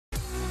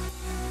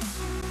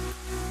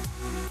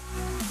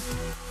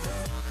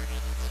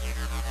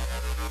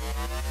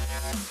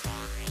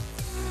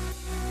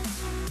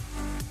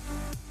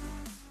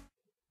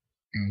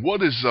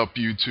What is up,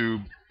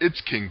 YouTube?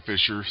 It's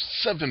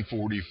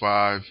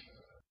Kingfisher745,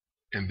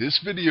 and this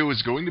video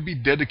is going to be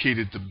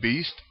dedicated to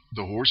Beast,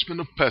 the Horseman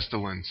of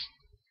Pestilence,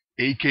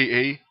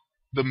 aka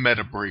the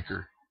Meta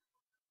Breaker.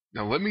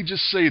 Now let me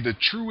just say the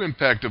true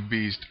impact of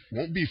Beast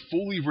won't be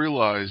fully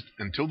realized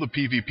until the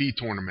PvP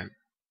tournament,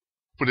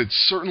 but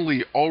it's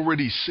certainly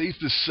already safe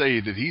to say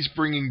that he's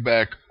bringing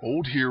back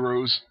old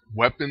heroes,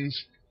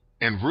 weapons,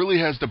 and really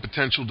has the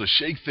potential to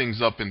shake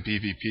things up in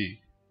PvP.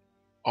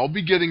 I'll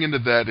be getting into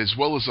that as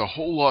well as a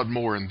whole lot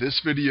more in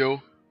this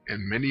video,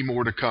 and many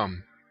more to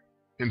come.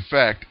 In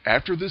fact,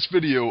 after this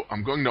video,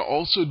 I'm going to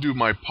also do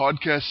my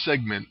podcast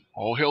segment,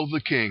 All Hail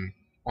the King,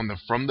 on the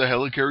From the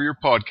Helicarrier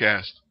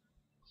podcast,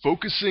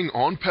 focusing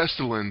on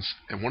Pestilence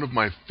and one of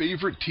my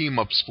favorite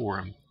team-ups for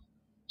him.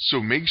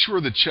 So make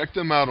sure to check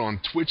them out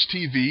on Twitch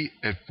TV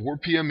at 4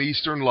 PM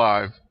Eastern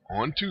live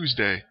on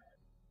Tuesday,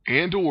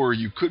 or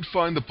you could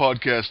find the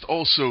podcast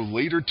also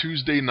later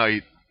Tuesday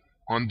night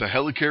on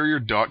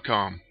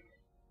thehelicarrier.com.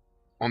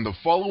 On the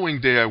following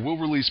day, I will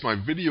release my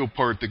video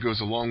part that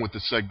goes along with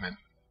the segment.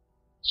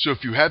 So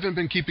if you haven't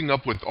been keeping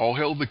up with All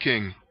Hail the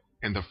King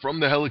and the From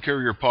the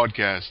Helicarrier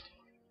podcast,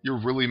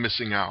 you're really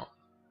missing out.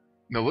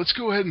 Now let's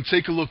go ahead and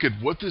take a look at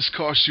what this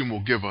costume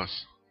will give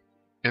us.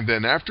 And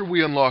then after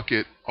we unlock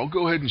it, I'll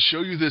go ahead and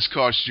show you this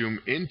costume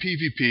in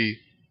PvP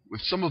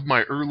with some of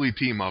my early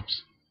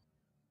team-ups.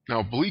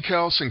 Now Bleak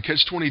House and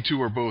Catch-22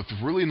 are both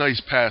really nice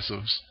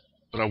passives,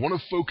 but I want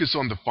to focus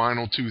on the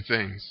final two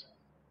things.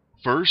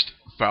 First,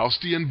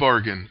 Faustian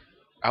Bargain.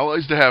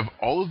 Allies that have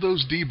all of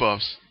those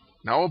debuffs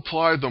now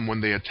apply them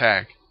when they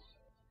attack.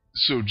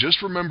 So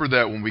just remember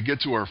that when we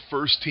get to our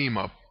first team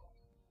up.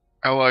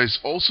 Allies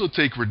also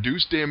take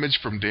reduced damage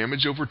from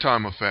damage over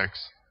time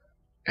effects.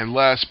 And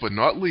last but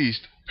not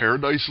least,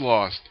 Paradise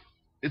Lost.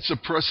 It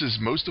suppresses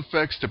most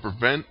effects to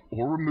prevent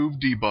or remove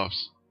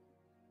debuffs.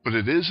 But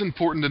it is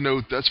important to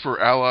note that's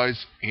for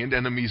allies and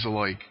enemies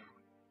alike.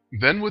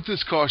 Then with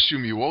this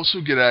costume you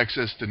also get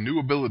access to new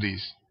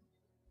abilities.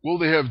 Well,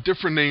 they have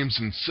different names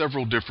and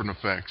several different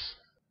effects.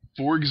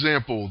 For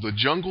example, the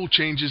jungle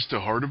changes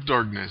to Heart of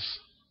Darkness,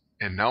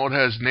 and now it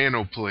has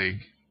Nano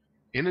Plague,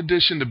 in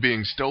addition to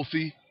being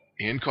stealthy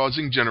and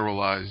causing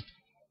generalized.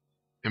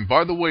 And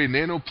by the way,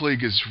 Nano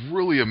Plague is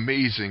really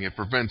amazing. It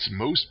prevents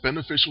most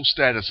beneficial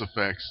status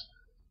effects,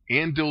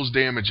 and deals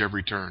damage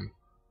every turn.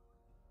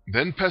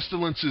 Then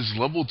Pestilence's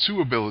level 2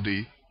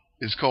 ability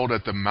is called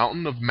At the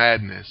Mountain of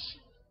Madness.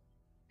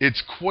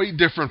 It's quite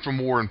different from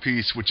War and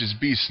Peace, which is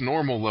Beast's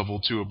normal level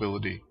 2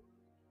 ability.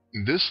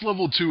 This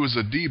level 2 is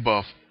a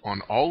debuff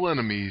on all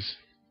enemies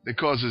that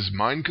causes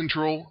mind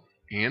control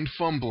and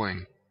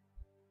fumbling.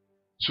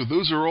 So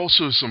those are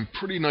also some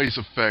pretty nice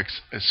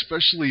effects,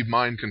 especially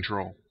mind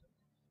control.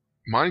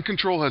 Mind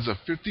control has a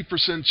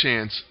 50%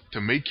 chance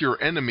to make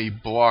your enemy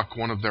block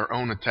one of their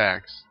own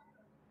attacks.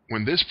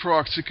 When this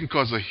procs, it can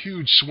cause a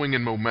huge swing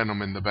in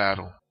momentum in the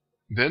battle.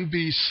 Then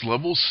Beast's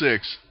level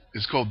 6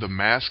 is called the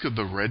Mask of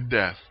the Red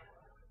Death.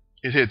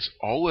 It hits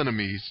all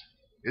enemies,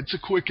 it's a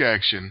quick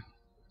action,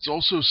 it's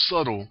also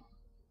subtle,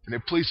 and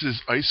it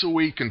places ISO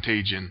 8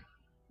 contagion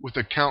with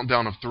a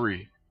countdown of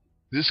 3.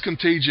 This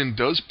contagion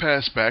does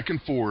pass back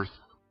and forth,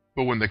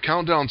 but when the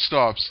countdown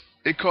stops,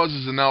 it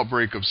causes an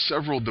outbreak of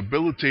several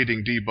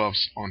debilitating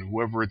debuffs on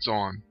whoever it's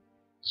on.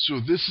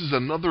 So this is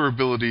another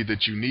ability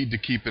that you need to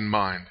keep in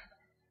mind.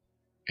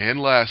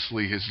 And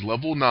lastly, his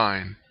level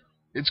 9,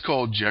 it's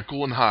called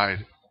Jekyll and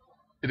Hyde.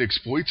 It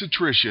exploits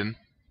attrition,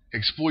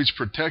 exploits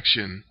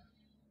protection,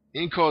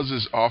 and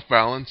causes off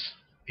balance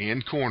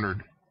and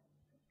cornered.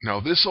 Now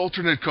this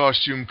alternate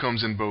costume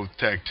comes in both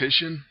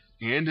Tactician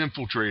and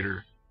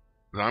Infiltrator,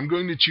 but I'm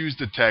going to choose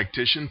the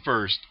Tactician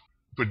first.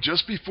 But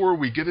just before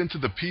we get into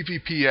the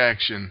PvP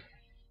action,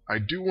 I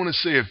do want to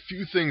say a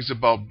few things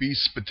about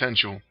Beast's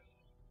potential.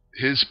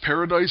 His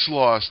Paradise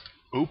Lost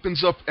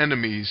opens up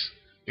enemies,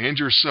 and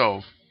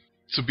yourself,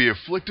 to be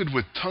afflicted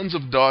with tons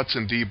of dots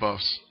and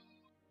debuffs.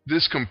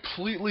 This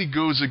completely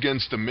goes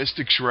against the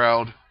Mystic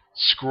Shroud,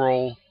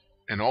 Scroll,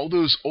 and all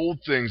those old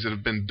things that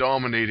have been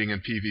dominating in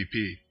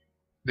PvP.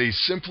 They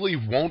simply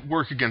won't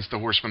work against the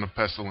Horseman of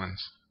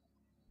Pestilence.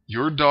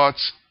 Your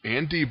dots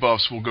and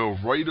debuffs will go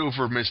right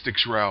over Mystic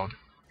Shroud,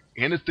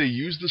 and if they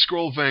use the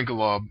Scroll of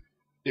Angalob,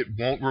 it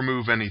won't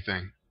remove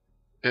anything,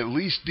 at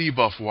least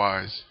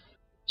debuff-wise.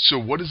 So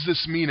what does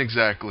this mean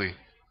exactly?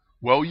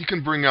 Well, you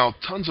can bring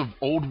out tons of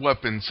old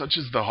weapons such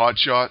as the Hot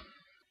Shot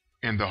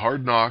and the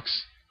Hard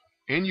Knocks,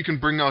 and you can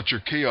bring out your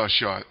Chaos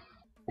Shot,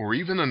 or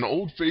even an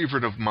old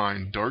favorite of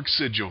mine, Dark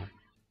Sigil.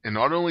 And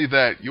not only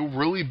that, you'll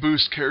really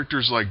boost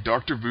characters like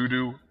Dr.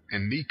 Voodoo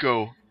and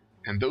Nico,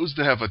 and those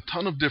that have a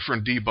ton of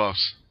different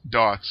debuffs,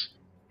 dots,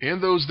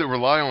 and those that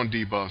rely on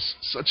debuffs,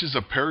 such as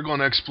a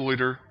Paragon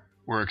Exploiter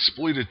or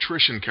Exploit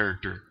Attrition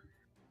character.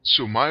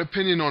 So my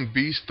opinion on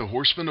Beast, the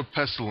Horseman of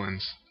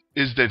Pestilence,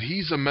 is that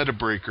he's a meta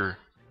breaker,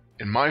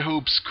 and my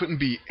hopes couldn't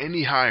be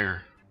any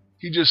higher.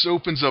 He just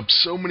opens up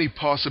so many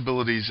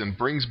possibilities and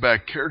brings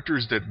back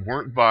characters that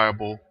weren't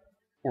viable,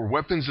 or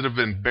weapons that have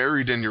been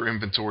buried in your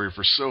inventory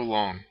for so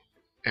long.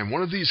 And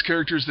one of these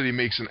characters that he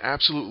makes an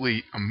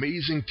absolutely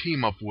amazing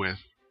team up with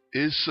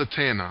is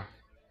Satana.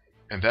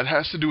 And that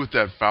has to do with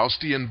that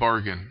Faustian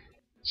bargain.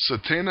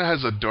 Satana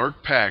has a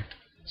dark pact,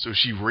 so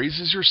she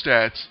raises your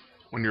stats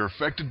when you're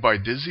affected by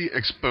dizzy,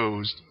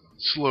 exposed,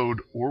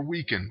 slowed, or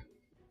weakened.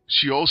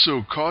 She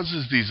also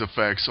causes these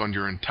effects on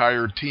your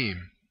entire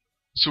team.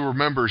 So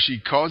remember, she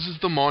causes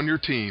them on your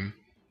team,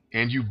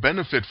 and you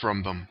benefit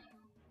from them.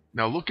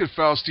 Now look at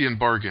Faustian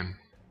bargain.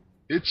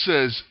 It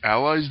says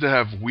allies that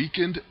have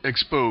weakened,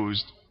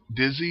 exposed,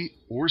 dizzy,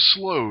 or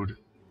slowed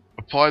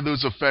apply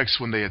those effects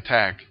when they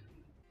attack.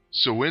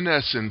 So in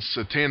essence,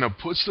 Satana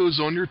puts those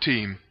on your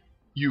team,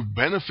 you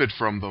benefit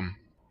from them,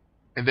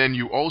 and then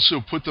you also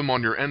put them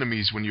on your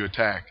enemies when you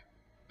attack.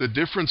 The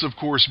difference, of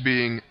course,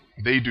 being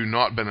they do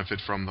not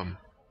benefit from them.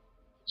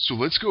 So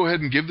let's go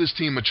ahead and give this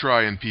team a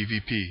try in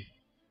PvP.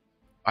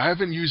 I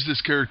haven't used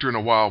this character in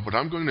a while, but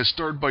I'm going to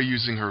start by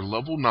using her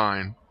level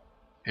 9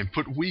 and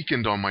put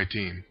Weakened on my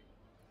team.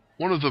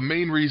 One of the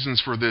main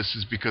reasons for this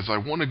is because I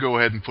want to go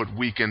ahead and put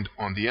Weakened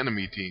on the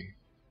enemy team.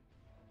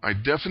 I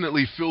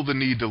definitely feel the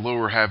need to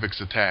lower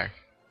Havoc's attack.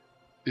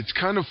 It's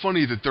kind of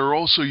funny that they're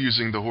also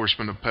using the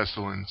Horseman of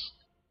Pestilence.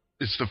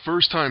 It's the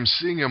first time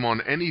seeing him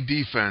on any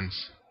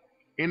defense,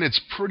 and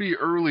it's pretty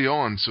early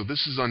on, so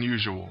this is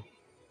unusual.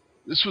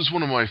 This was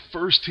one of my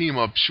first team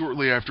ups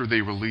shortly after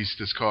they released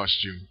this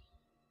costume.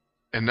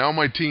 And now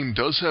my team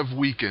does have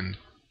Weakened,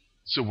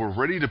 so we're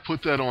ready to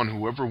put that on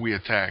whoever we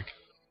attack.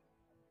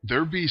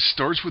 Their beast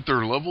starts with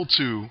their level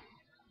 2.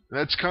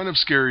 That's kind of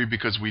scary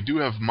because we do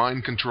have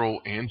mind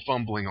control and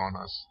fumbling on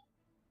us.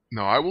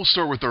 Now I will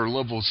start with our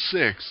level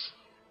 6,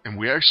 and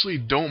we actually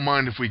don't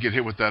mind if we get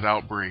hit with that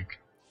outbreak,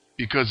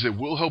 because it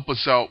will help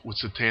us out with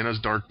Satana's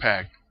Dark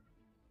Pact.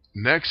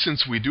 Next,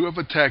 since we do have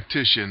a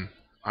Tactician,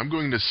 I'm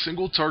going to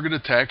single target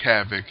attack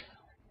Havoc,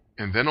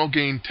 and then I'll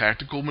gain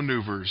Tactical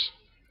Maneuvers.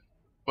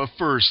 But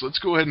first, let's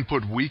go ahead and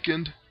put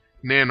Weakened,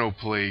 Nano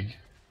Plague,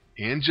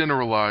 and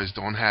Generalized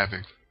on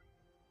Havoc.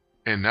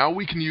 And now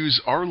we can use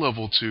our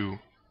level 2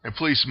 and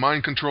place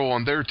mind control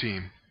on their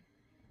team.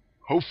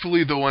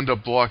 Hopefully they'll end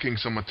up blocking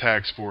some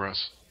attacks for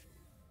us.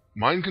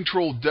 Mind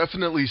control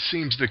definitely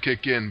seems to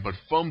kick in, but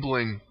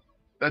fumbling,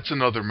 that's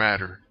another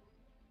matter.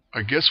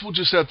 I guess we'll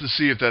just have to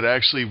see if that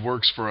actually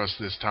works for us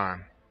this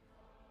time.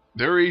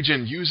 Their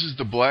agent uses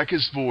the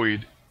Blackest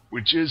Void,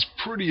 which is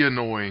pretty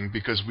annoying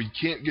because we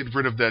can't get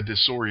rid of that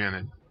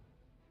Disoriented.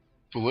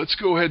 But let's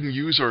go ahead and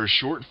use our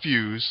Short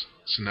Fuse,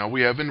 so now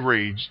we have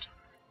Enraged.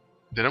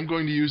 Then I'm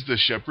going to use the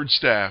Shepherd's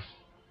Staff.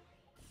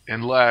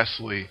 And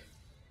lastly,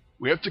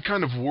 we have to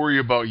kind of worry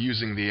about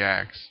using the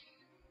Axe.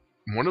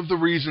 One of the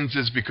reasons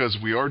is because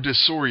we are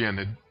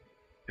disoriented,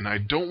 and I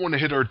don't want to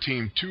hit our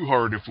team too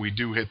hard if we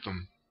do hit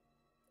them.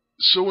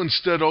 So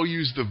instead I'll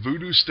use the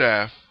Voodoo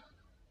Staff,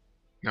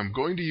 and I'm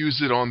going to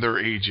use it on their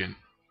agent.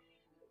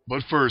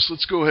 But first,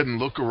 let's go ahead and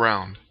look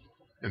around.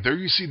 And there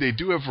you see they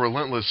do have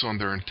Relentless on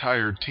their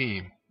entire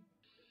team.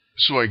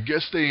 So I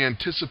guess they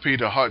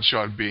anticipate a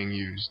hotshot being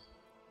used.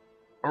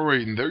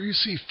 Alright, and there you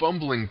see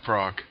Fumbling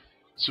proc.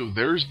 So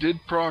theirs did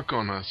proc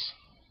on us.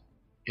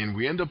 And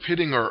we end up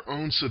hitting our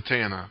own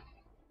Satana.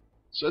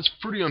 So that's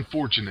pretty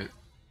unfortunate.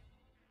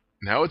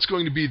 Now it's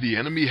going to be the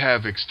enemy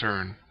Havoc's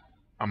turn.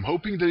 I'm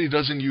hoping that he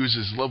doesn't use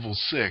his level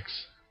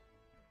 6.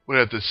 But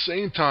at the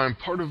same time,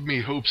 part of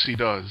me hopes he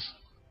does.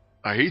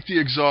 I hate the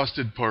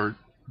exhausted part,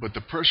 but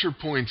the pressure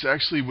points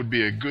actually would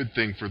be a good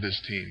thing for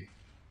this team.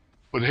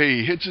 But hey,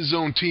 he hits his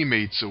own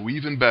teammate, so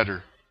even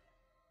better.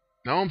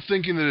 Now I'm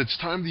thinking that it's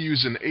time to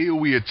use an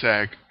AoE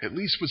attack, at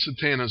least with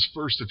Satana's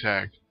first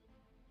attack.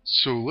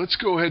 So let's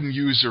go ahead and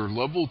use her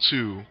level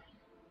 2,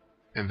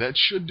 and that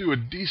should do a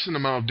decent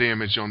amount of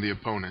damage on the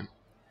opponent.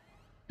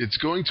 It's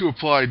going to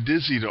apply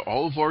Dizzy to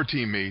all of our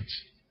teammates,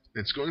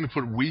 and it's going to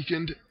put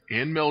Weakened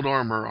and Meld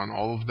Armor on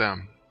all of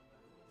them.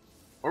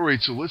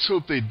 Alright, so let's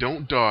hope they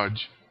don't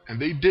dodge,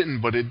 and they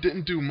didn't, but it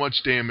didn't do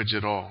much damage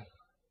at all.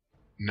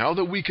 Now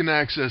that we can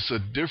access a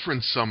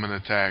different summon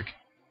attack,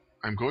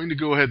 I'm going to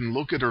go ahead and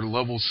look at her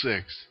level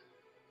 6.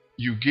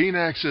 You gain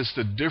access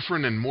to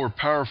different and more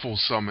powerful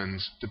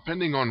summons,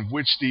 depending on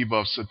which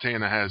debuff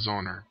Satana has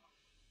on her.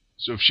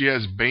 So if she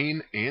has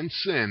Bane and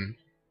Sin,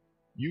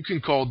 you can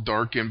call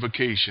Dark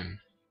Invocation.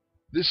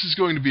 This is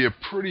going to be a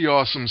pretty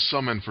awesome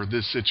summon for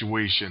this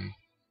situation.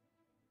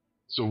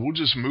 So we'll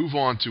just move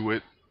on to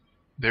it.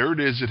 There it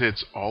is, it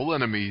hits all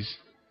enemies,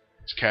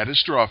 it's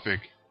catastrophic,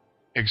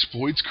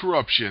 exploits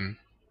corruption,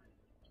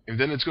 and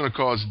then it's going to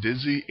cause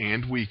Dizzy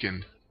and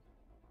Weakened.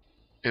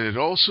 And it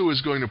also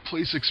is going to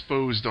place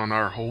Exposed on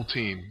our whole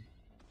team.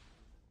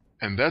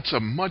 And that's a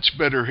much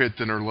better hit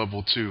than our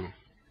level 2.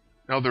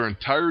 Now their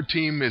entire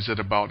team is at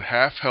about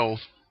half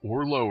health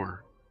or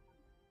lower.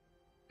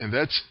 And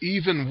that's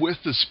even with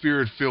the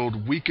Spirit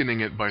Field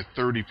weakening it by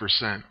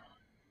 30%.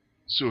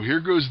 So here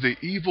goes the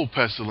Evil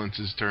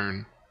Pestilence's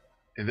turn.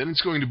 And then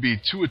it's going to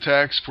be 2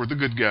 attacks for the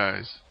good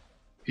guys.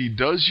 He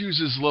does use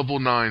his level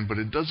 9, but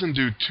it doesn't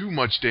do too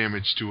much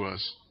damage to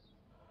us.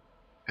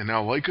 And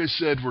now, like I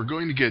said, we're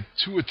going to get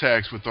 2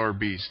 attacks with our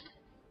beast.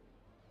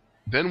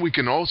 Then we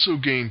can also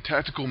gain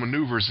tactical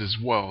maneuvers as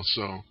well,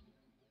 so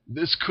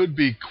this could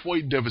be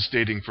quite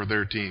devastating for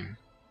their team.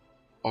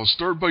 I'll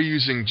start by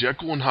using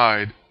Jekyll and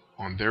Hyde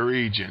on their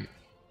agent.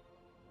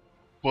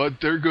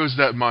 But there goes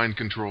that mind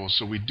control,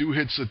 so we do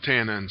hit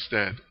Satana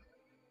instead.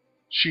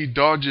 She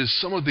dodges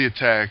some of the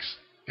attacks,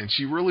 and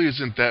she really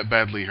isn't that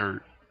badly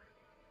hurt.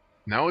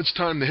 Now it's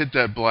time to hit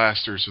that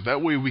blaster, so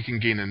that way we can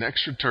gain an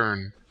extra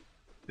turn,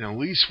 and at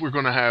least we're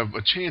going to have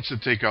a chance to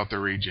take out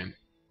their agent.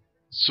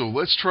 So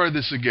let's try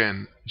this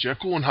again,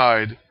 Jekyll and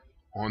Hyde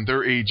on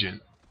their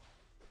agent.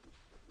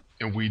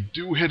 And we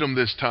do hit him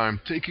this time,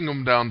 taking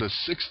him down to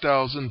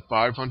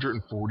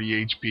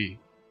 6,540 HP.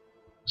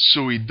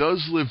 So he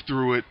does live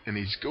through it, and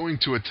he's going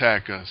to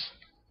attack us.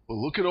 But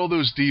look at all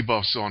those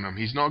debuffs on him,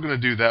 he's not going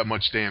to do that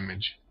much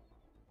damage.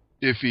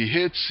 If he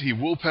hits, he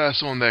will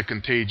pass on that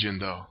contagion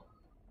though.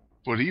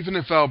 But even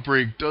if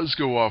Outbreak does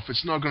go off,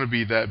 it's not going to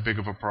be that big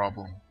of a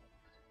problem.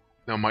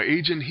 Now my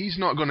agent, he's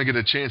not going to get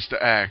a chance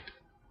to act,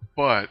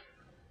 but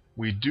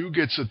we do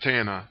get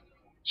Satana.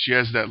 She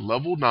has that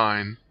level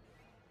 9,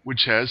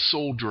 which has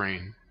Soul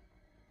Drain.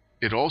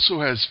 It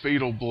also has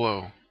Fatal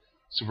Blow,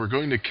 so we're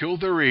going to kill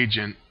their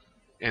agent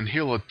and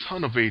heal a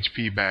ton of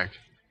HP back.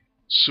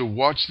 So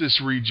watch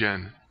this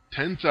regen,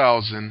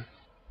 10,000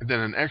 and then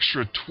an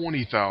extra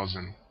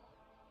 20,000.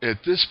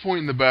 At this point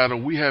in the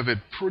battle, we have it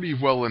pretty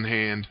well in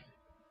hand.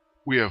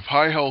 We have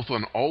high health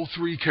on all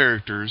 3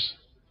 characters,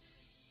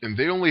 and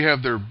they only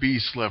have their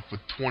beast left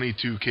with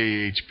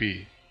 22k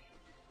HP.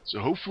 So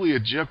hopefully a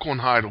Jekyll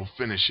and Hyde will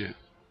finish it.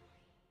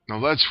 Now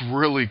that's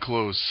really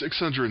close,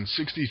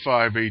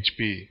 665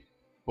 HP,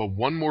 but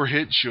one more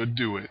hit should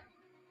do it.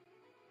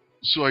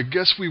 So I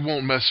guess we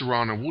won't mess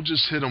around and we'll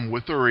just hit him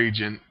with our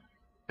agent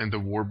and the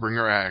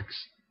Warbringer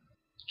Axe.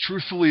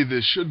 Truthfully,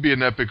 this should be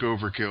an epic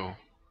overkill.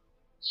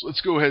 So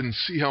let's go ahead and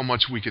see how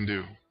much we can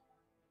do.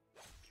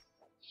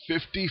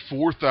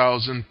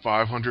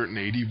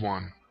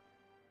 54,581.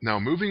 Now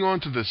moving on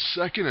to the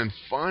second and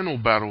final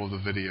battle of the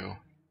video.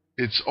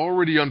 It's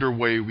already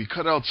underway. We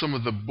cut out some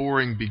of the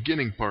boring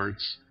beginning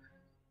parts,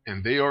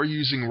 and they are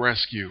using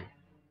Rescue.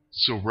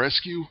 So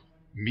Rescue,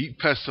 meet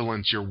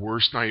Pestilence, your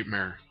worst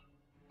nightmare.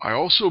 I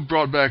also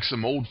brought back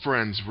some old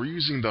friends. We're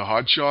using the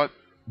Hotshot,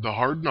 the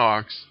Hard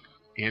Knocks,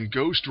 and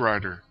Ghost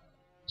Rider.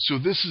 So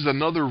this is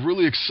another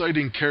really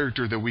exciting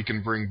character that we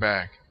can bring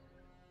back.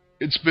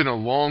 It's been a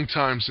long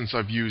time since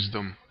I've used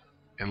them,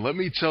 and let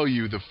me tell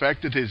you, the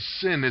fact that his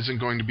sin isn't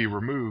going to be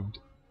removed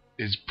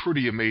is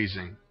pretty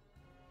amazing.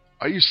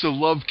 I used to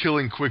love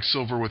killing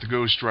Quicksilver with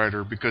Ghost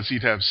Rider because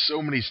he'd have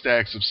so many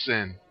stacks of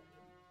sin.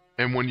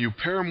 And when you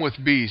pair him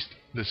with Beast,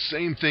 the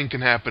same thing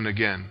can happen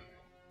again.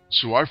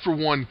 So I for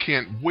one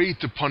can't wait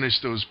to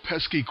punish those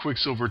pesky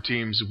Quicksilver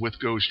teams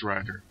with Ghost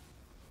Rider.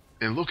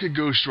 And look at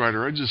Ghost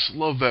Rider, I just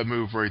love that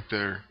move right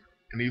there.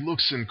 And he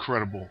looks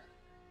incredible.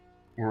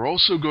 We're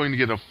also going to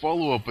get a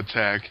follow-up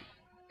attack,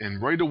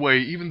 and right away,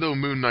 even though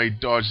Moon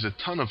Knight dodged a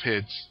ton of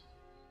hits,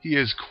 he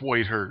is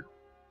quite hurt.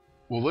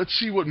 Well, let's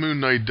see what Moon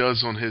Knight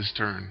does on his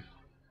turn.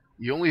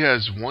 He only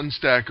has 1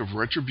 stack of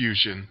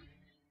Retribution,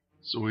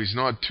 so he's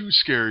not too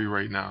scary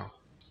right now.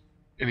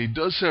 And he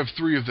does have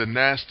 3 of the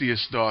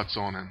nastiest dots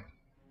on him.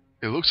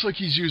 It looks like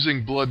he's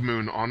using Blood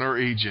Moon on our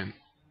agent,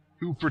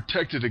 who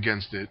protected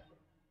against it,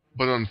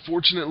 but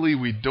unfortunately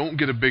we don't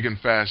get a big and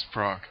fast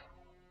proc.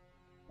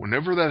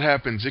 Whenever that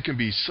happens, it can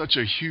be such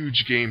a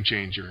huge game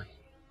changer.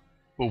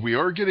 But we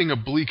are getting a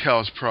Bleak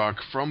House proc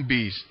from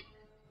Beast,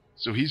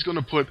 so he's going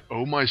to put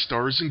Oh My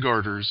Stars and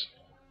Garters,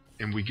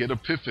 and we get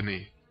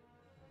Epiphany.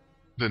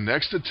 The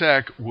next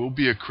attack will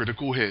be a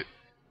critical hit.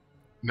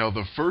 Now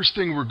the first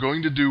thing we're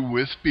going to do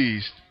with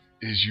Beast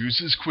is use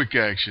his quick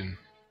action.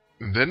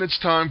 And then it's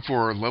time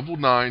for our level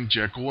 9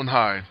 Jekyll and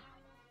Hyde.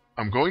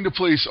 I'm going to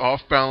place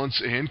Off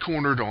Balance and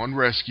Cornered on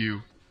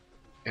Rescue,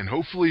 and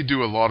hopefully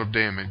do a lot of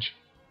damage.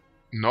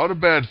 Not a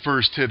bad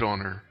first hit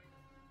on her.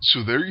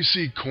 So there you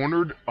see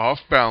Cornered, Off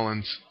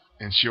Balance,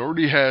 and she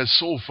already has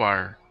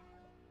Soulfire.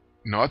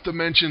 Not to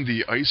mention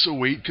the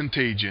ISO 8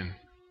 Contagion.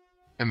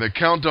 And the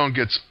countdown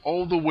gets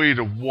all the way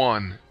to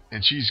 1,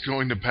 and she's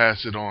going to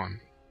pass it on.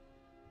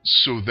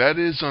 So that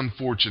is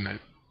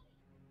unfortunate.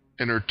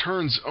 And her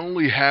turn's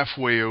only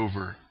halfway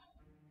over.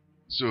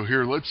 So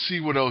here, let's see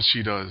what else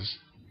she does.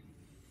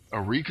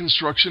 A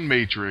Reconstruction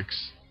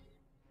Matrix.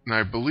 And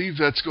I believe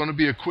that's going to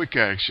be a quick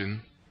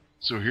action.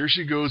 So here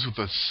she goes with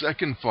a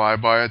second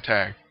flyby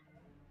attack.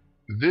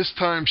 This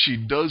time she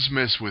does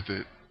miss with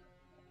it.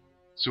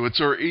 So it's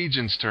our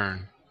agent's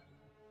turn.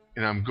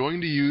 And I'm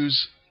going to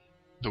use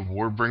the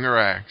Warbringer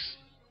Axe.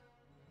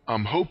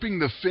 I'm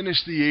hoping to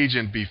finish the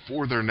agent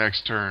before their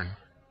next turn.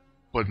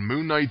 But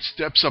Moon Knight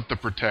steps up to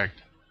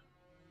protect.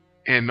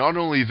 And not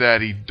only that,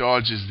 he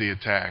dodges the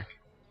attack.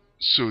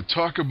 So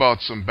talk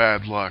about some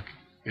bad luck.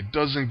 It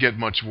doesn't get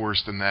much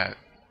worse than that.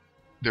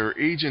 Their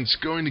agent's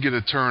going to get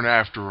a turn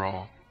after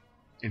all.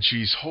 And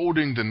she's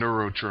holding the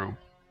Neurotrope.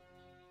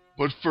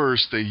 But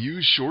first, they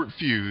use Short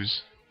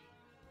Fuse,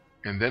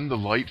 and then the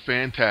Light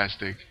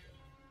Fantastic.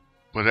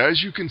 But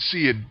as you can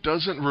see, it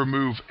doesn't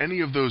remove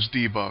any of those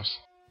debuffs.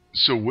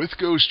 So with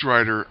Ghost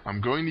Rider,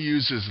 I'm going to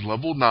use his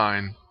level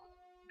 9,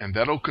 and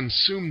that'll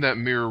consume that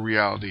mirror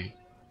reality.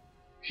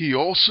 He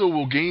also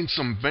will gain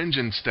some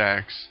vengeance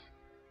stacks,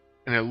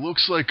 and it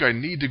looks like I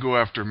need to go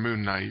after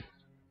Moon Knight,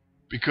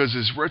 because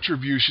his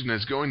retribution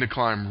is going to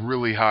climb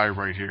really high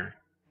right here.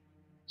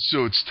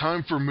 So it's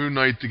time for Moon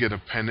Knight to get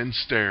a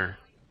penance stare,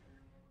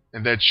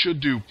 and that should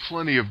do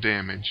plenty of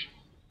damage.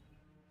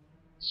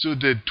 So it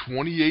did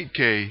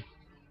 28k,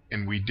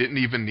 and we didn't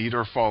even need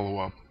our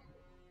follow-up.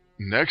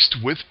 Next,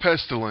 with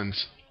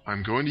Pestilence,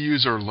 I'm going to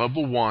use our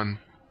level 1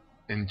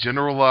 and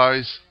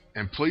generalize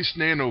and place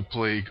Nano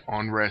Plague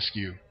on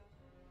Rescue.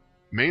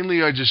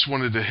 Mainly I just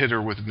wanted to hit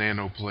her with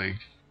Nano Plague.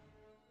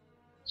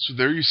 So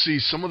there you see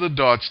some of the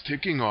dots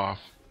ticking off,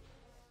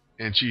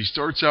 and she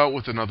starts out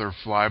with another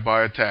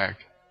flyby attack.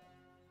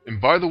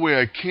 And by the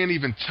way, I can't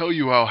even tell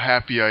you how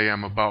happy I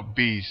am about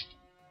Beast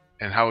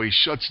and how he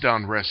shuts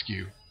down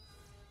Rescue.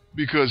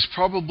 Because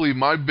probably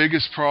my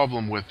biggest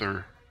problem with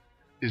her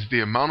is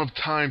the amount of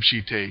time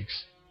she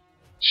takes.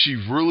 She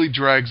really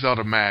drags out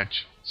a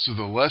match, so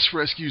the less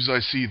rescues I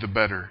see, the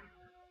better.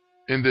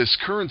 In this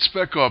current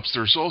Spec Ops,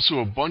 there's also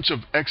a bunch of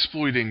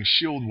exploiting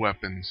shield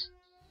weapons,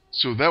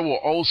 so that will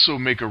also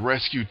make a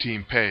rescue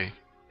team pay,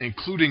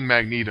 including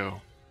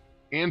Magneto,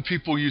 and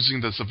people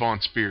using the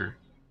Savant Spear.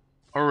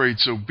 Alright,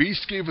 so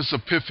Beast gave us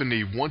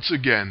Epiphany once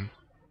again,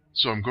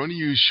 so I'm going to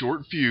use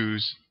Short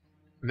Fuse,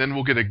 and then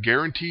we'll get a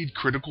guaranteed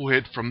critical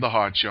hit from the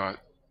Hotshot.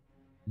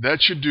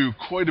 That should do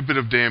quite a bit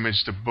of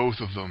damage to both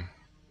of them.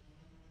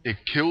 It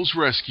kills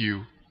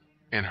Rescue,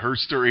 and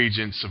hurts their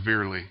agent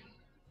severely.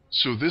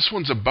 So this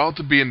one's about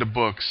to be in the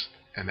books,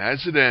 and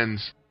as it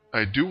ends,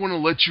 I do want to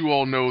let you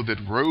all know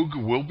that Rogue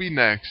will be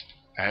next,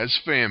 as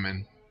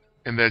Famine,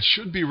 and that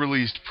should be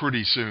released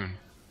pretty soon.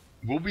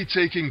 We'll be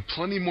taking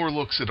plenty more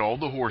looks at all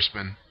the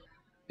Horsemen,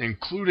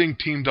 including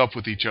teamed up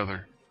with each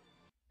other.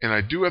 And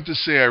I do have to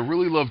say I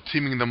really love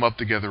teaming them up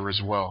together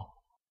as well.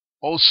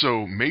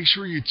 Also, make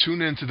sure you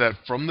tune into that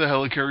From the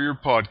Helicarrier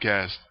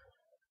podcast.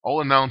 I'll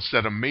announce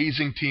that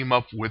amazing team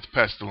up with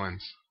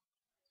Pestilence.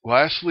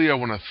 Lastly, I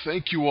want to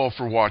thank you all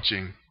for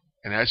watching,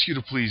 and ask you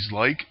to please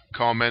like,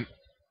 comment,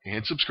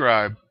 and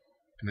subscribe.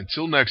 And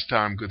until next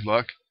time, good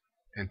luck,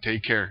 and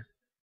take care.